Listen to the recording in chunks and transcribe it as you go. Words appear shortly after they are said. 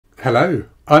Hello,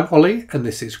 I'm Ollie and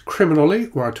this is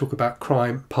CriminOlly, where I talk about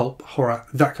crime, pulp, horror,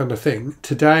 that kind of thing.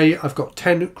 Today I've got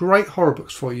 10 great horror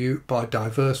books for you by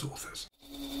diverse authors.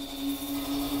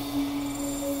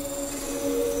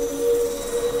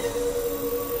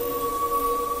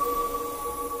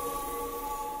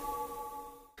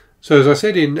 So as I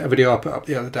said in a video I put up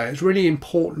the other day, it's really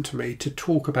important to me to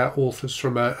talk about authors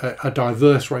from a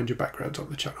diverse range of backgrounds on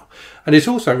the channel. And it's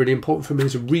also really important for me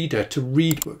as a reader to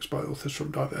read books by authors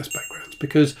from diverse backgrounds,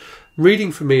 because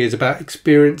reading for me is about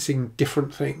experiencing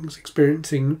different things,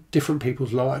 experiencing different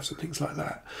people's lives and things like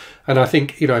that. And I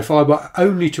think, you know, if I were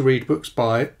only to read books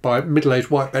by middle-aged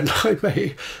white men like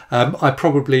me, I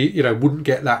probably, you know, wouldn't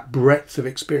get that breadth of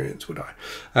experience, would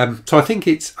I? So I think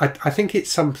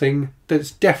it's something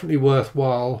that's definitely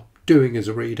worthwhile doing as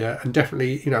a reader, and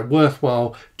definitely, you know,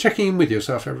 worthwhile checking in with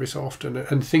yourself every so often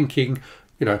and thinking,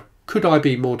 you know, could I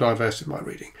be more diverse in my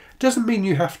reading? Doesn't mean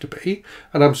you have to be,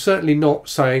 and I'm certainly not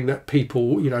saying that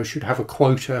people, you know, should have a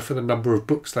quota for the number of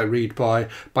books they read by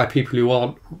people who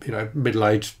aren't, you know,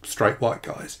 middle-aged straight white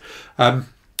guys.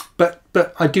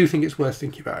 But I do think it's worth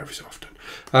thinking about every so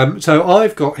often. So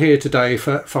I've got here today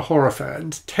for horror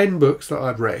fans 10 books that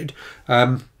I've read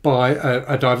by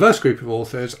a diverse group of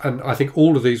authors, and I think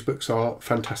all of these books are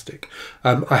fantastic.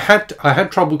 I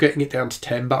had trouble getting it down to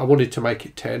 10, but I wanted to make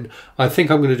it 10. I think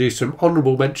I'm going to do some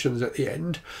honourable mentions at the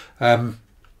end,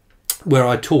 where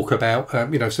I talk about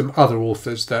you know, some other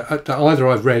authors that either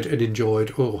I've read and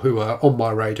enjoyed or who are on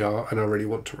my radar and I really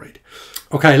want to read.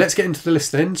 Okay, let's get into the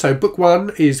list then. So book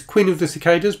 1 is Queen of the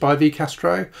Cicadas by V.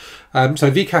 Castro. So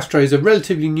V. Castro is a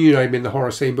relatively new name in the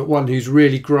horror scene, but one who's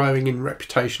really growing in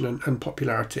reputation and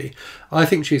popularity. I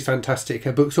think she's fantastic.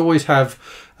 Her books always have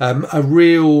a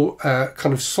real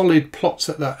kind of solid plots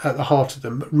at the heart of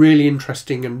them, but really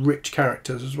interesting and rich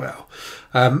characters as well.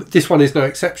 This one is no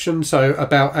exception. So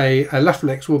about a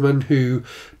Latinx woman who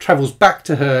travels back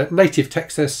to her native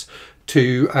Texas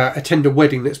to attend a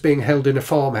wedding that's being held in a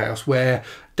farmhouse where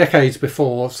decades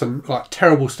before some like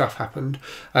terrible stuff happened,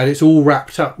 and it's all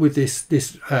wrapped up with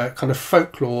this kind of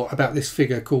folklore about this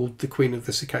figure called the Queen of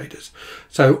the Cicadas.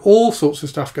 So all sorts of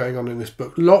stuff going on in this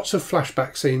book, lots of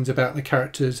flashback scenes about the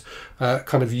characters'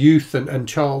 kind of youth and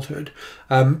childhood,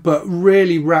 but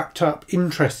really wrapped up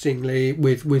interestingly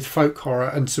with folk horror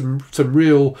and some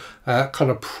real kind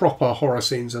of proper horror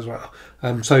scenes as well.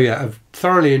 So yeah, a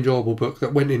thoroughly enjoyable book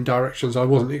that went in directions I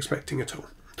wasn't expecting at all.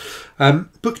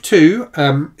 Book 2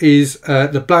 is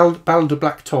the Ballad of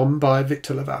Black Tom by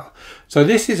Victor Lavalle. So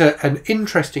this is an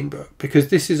interesting book because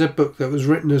this is a book that was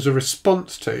written as a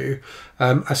response to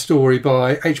a story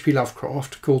by HP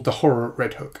Lovecraft called The Horror at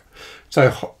Red Hook.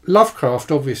 So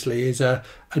Lovecraft obviously is a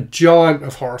giant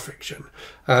of horror fiction,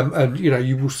 and you know,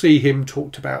 you will see him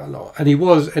talked about a lot, and he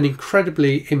was an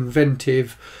incredibly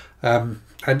inventive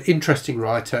and interesting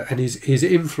writer, and his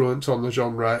influence on the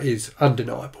genre is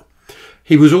undeniable.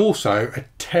 He was also a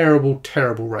terrible,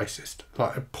 terrible racist,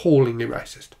 like appallingly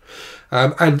racist.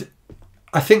 And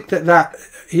I think that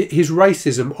his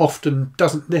racism often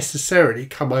doesn't necessarily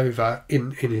come over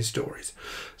in his stories.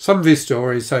 Some of his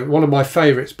stories, so one of my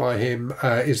favourites by him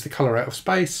is The Colour Out of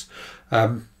Space.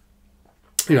 You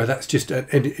know, that's just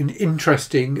an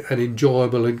interesting and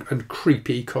enjoyable and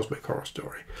creepy cosmic horror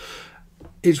story.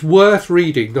 It's worth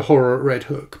reading The Horror at Red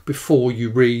Hook before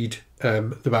you read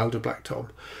The Ballad of Black Tom,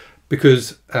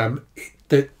 because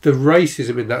the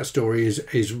racism in that story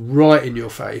is right in your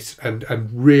face and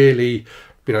really,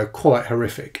 you know, quite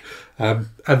horrific. And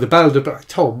The Ballad of Black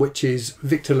Tom, which is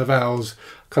Victor Lavalle's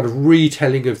kind of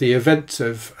retelling of the events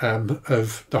of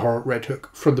The Horror at Red Hook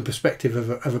from the perspective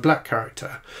of a black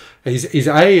character, is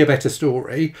a better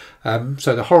story.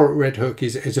 So The Horror at Red Hook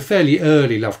is a fairly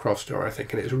early Lovecraft story, I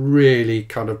think, and it's really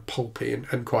kind of pulpy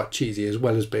and quite cheesy, as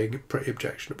well as being pretty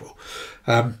objectionable.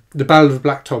 The Ballad of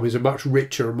Black Tom is a much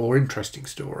richer and more interesting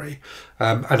story,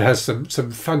 and has some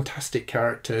fantastic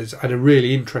characters and a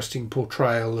really interesting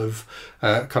portrayal of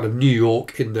kind of New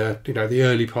York in the, you know, the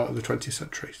early part of the 20th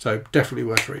century. So definitely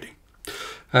worth reading.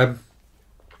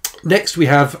 Next we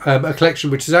have a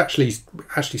collection which is actually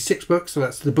 6 books, and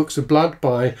that's The Books of Blood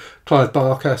by Clive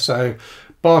Barker. So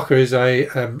Barker is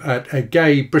a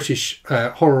gay British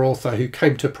horror author who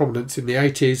came to prominence in the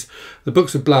 80s. The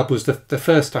Books of Blood was the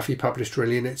first stuff he published,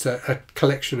 really, and it's a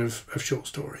collection of short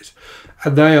stories.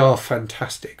 And they are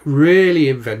fantastic, really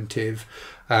inventive,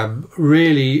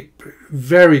 really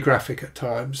very graphic at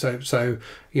times. So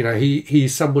you know,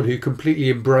 he's someone who completely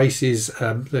embraces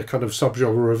the kind of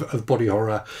subgenre of body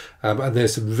horror, and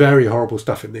there's some very horrible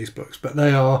stuff in these books, but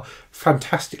they are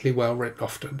fantastically well written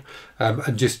often,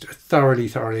 and just thoroughly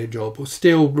enjoyable.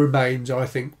 Still remains, I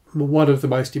think, one of the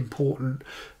most important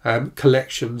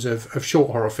collections of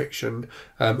short horror fiction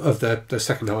of the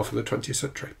second half of the 20th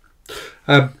century.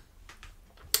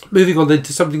 Moving on then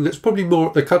to something that's probably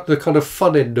more the kind of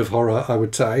fun end of horror, I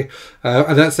would say,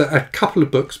 and that's a couple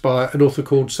of books by an author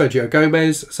called Sergio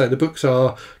Gomez. So the books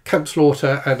are Camp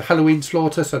Slaughter and Halloween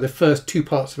Slaughter, so the first two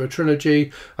parts of a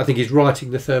trilogy. I think he's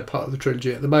writing the third part of the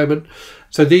trilogy at the moment.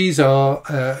 So these are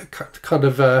kind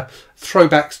of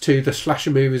throwbacks to the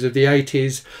slasher movies of the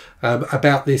 80s,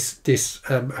 about this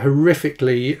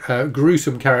horrifically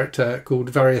gruesome character called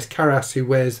Various Carras, who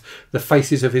wears the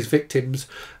faces of his victims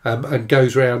and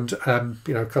goes around,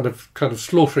 you know, kind of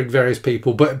slaughtering various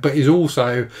people, but is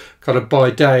also kind of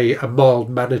by day a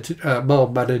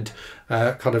mild-mannered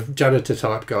kind of janitor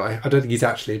type guy. I don't think he's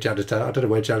actually a janitor. I don't know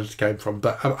where janitor came from,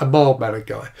 but a mild-mannered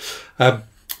guy.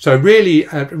 So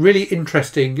really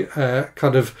interesting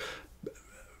kind of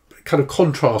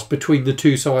contrast between the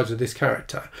two sides of this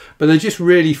character, but they're just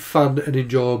really fun and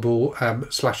enjoyable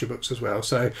slasher books as well.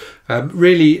 So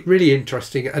really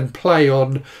interesting, and play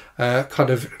on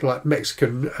kind of like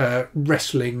Mexican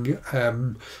wrestling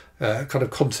kind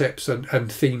of concepts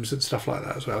and themes and stuff like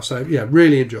that as well. So yeah,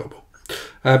 really enjoyable.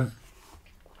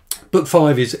 Book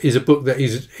 5 is a book that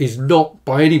is not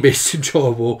by any means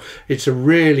enjoyable. It's a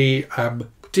really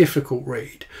difficult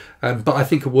read, but I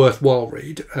think a worthwhile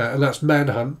read, and that's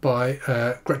Manhunt by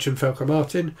Gretchen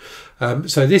Felker-Martin.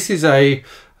 So this is a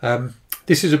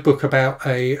book about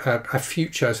a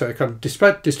future, so a kind of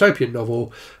dystopian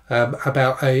novel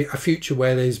about a future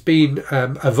where there's been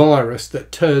a virus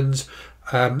that turns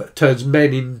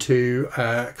men into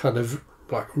kind of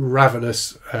like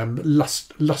ravenous,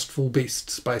 lustful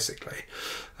beasts, basically,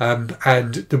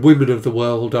 and the women of the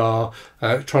world are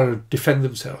trying to defend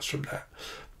themselves from that.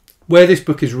 Where this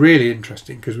book is really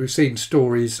interesting, because we've seen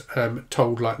stories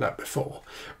told like that before,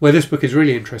 where this book is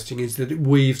really interesting is that it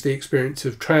weaves the experience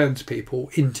of trans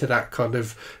people into that kind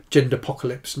of gender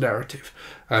apocalypse narrative,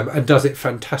 and does it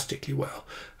fantastically well.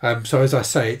 So as I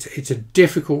say, it's a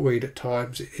difficult read at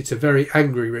times. It's a very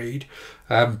angry read,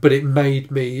 but it made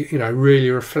me, you know, really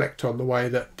reflect on the way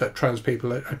that trans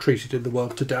people are treated in the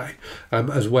world today,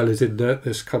 as well as in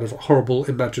this kind of horrible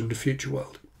imagined future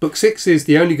world. Book 6 is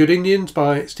The Only Good Indians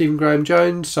by Stephen Graham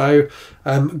Jones. So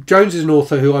Jones is an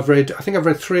author who I think I've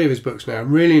read 3 of his books now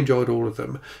and really enjoyed all of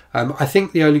them. I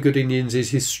think The Only Good Indians is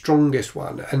his strongest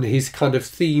one, and his kind of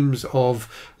themes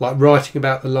of like writing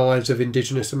about the lives of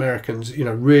Indigenous Americans, you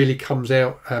know, really comes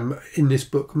out in this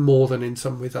book more than in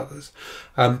some of his others.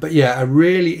 But yeah, a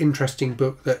really interesting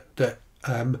book that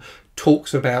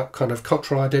talks about kind of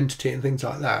cultural identity and things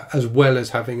like that, as well as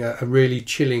having a really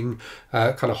chilling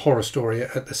kind of horror story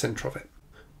at the centre of it.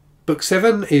 Book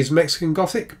 7 is Mexican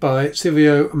Gothic by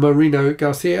Silvia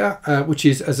Moreno-Garcia, which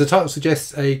is, as the title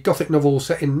suggests, a Gothic novel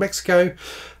set in Mexico.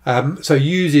 So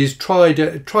uses tried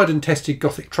and tested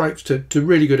Gothic tropes to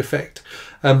really good effect,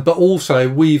 but also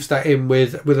weaves that in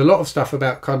with a lot of stuff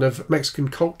about kind of Mexican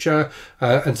culture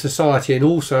and society, and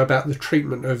also about the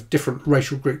treatment of different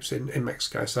racial groups in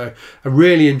Mexico. So a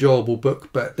really enjoyable book,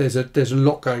 but there's a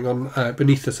lot going on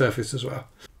beneath the surface as well.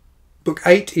 Book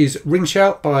 8 is Ring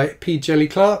Shout by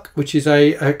Djeli-Clark, which is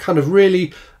a kind of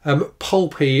really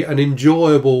pulpy and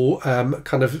enjoyable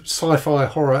kind of sci-fi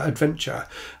horror adventure,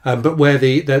 but where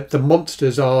the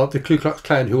monsters are the Ku Klux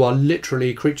Klan, who are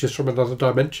literally creatures from another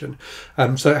dimension.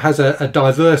 So it has a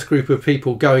diverse group of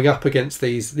people going up against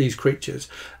these creatures.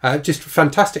 Just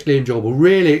fantastically enjoyable,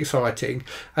 really exciting.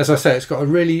 As I say, it's got a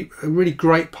really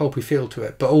great pulpy feel to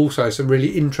it, but also some really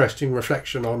interesting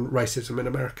reflection on racism in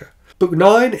America. Book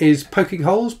 9 is Poking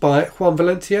Holes by Juan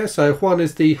Valencia. So Juan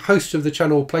is the host of the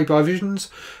channel Plagued by Visions,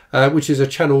 which is a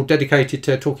channel dedicated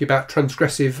to talking about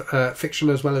transgressive fiction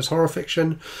as well as horror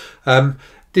fiction.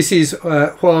 This is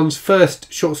Juan's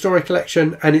first short story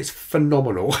collection, and it's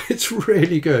phenomenal. It's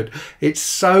really good. It's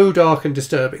so dark and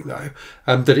disturbing, though,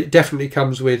 that it definitely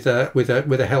comes with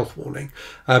a health warning.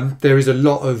 There is a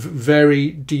lot of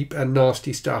very deep and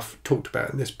nasty stuff talked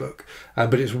about in this book,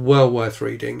 but it's well worth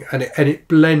reading, and it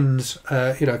blends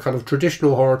you know, kind of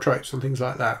traditional horror tropes and things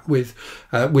like that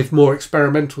with more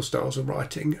experimental styles of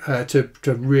writing to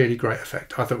really great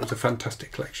effect. I thought it was a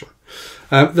fantastic collection.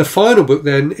 The final book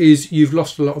then is You've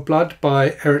Lost a Lot of Blood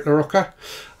by LaRocca.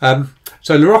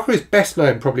 So LaRocca is best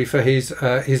known probably for his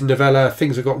novella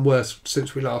Things Have Gotten Worse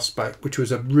Since We Last Spoke, which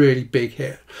was a really big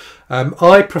hit.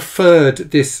 I preferred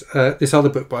this other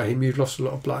book by him, You've Lost a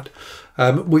Lot of Blood,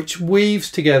 which weaves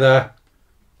together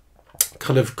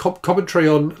kind of commentary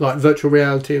on like virtual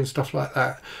reality and stuff like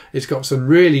that. It's got some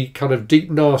really kind of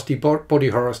deep, nasty body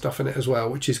horror stuff in it as well,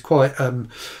 which is quite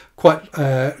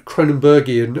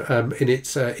Cronenbergian in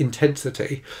its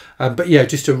intensity. But yeah,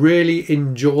 just a really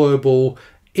enjoyable,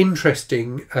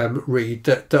 interesting read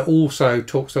that also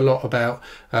talks a lot about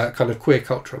kind of queer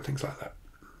culture and things like that.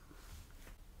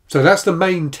 So that's the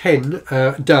main 10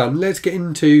 done. Let's get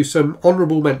into some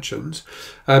honourable mentions.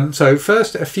 So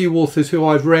first, a few authors who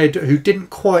I've read who didn't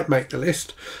quite make the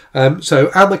list.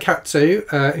 So Alma Katsu,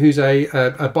 who's a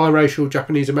biracial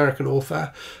Japanese-American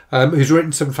author, who's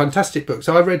written some fantastic books.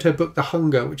 I've read her book The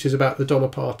Hunger, which is about the Donner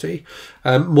Party.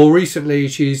 More recently,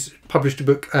 she's published a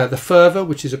book, The Fervour,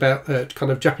 which is about kind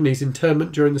of Japanese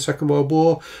internment during the Second World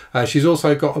War. She's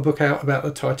also got a book out about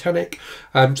the Titanic.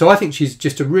 So I think she's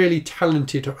just a really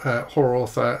talented horror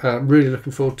author. I'm really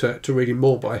looking forward to reading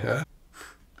more by her.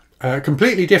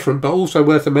 Completely different, but also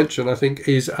worth a mention, I think,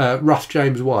 is Ruth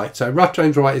James White. So Ruth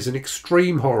James White is an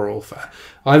extreme horror author.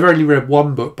 I've only read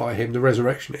one book by him, The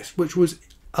Resurrectionist, which was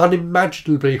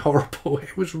unimaginably horrible.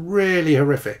 It was really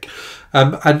horrific.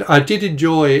 And I did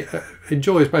enjoy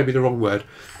is maybe the wrong word.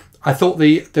 I thought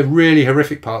the really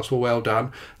horrific parts were well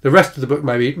done. The rest of the book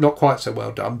maybe not quite so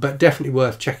well done, but definitely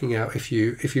worth checking out if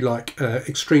you like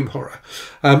extreme horror.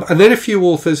 And then a few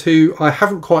authors who I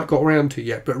haven't quite got around to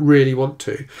yet, but really want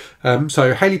to.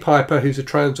 So Hayley Piper, who's a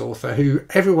trans author who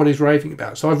everyone is raving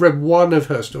about. So I've read one of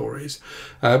her stories,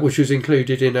 which was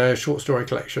included in a short story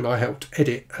collection I helped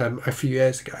edit a few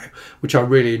years ago, which I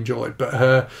really enjoyed. But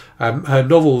her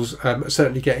novels are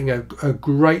certainly getting a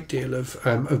great deal of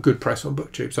good press on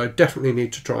BookTube. So I definitely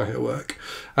need to try her work.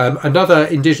 Another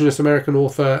Indigenous American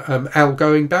author, Al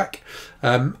Goingback,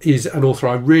 is an author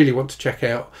I really want to check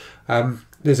out.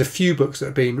 There's a few books that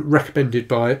have been recommended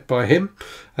by him.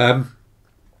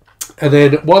 And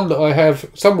then one that I have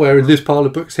somewhere in this pile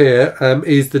of books here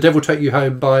is The Devil Take You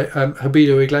Home by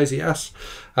Habido Iglesias,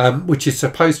 which is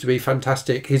supposed to be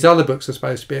fantastic. His other books are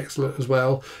supposed to be excellent as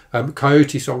well.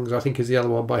 Coyote Songs, I think, is the other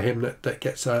one by him that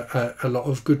gets a lot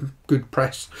of good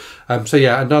press. So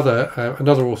yeah,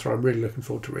 another author I'm really looking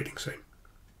forward to reading soon.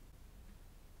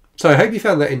 So I hope you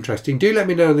found that interesting. Do let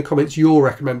me know in the comments your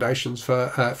recommendations for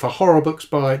horror books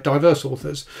by diverse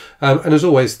authors. And as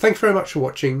always, thanks very much for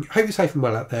watching. Hope you're safe and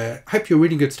well out there. Hope you're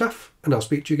reading good stuff, and I'll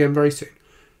speak to you again very soon.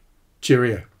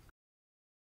 Cheerio.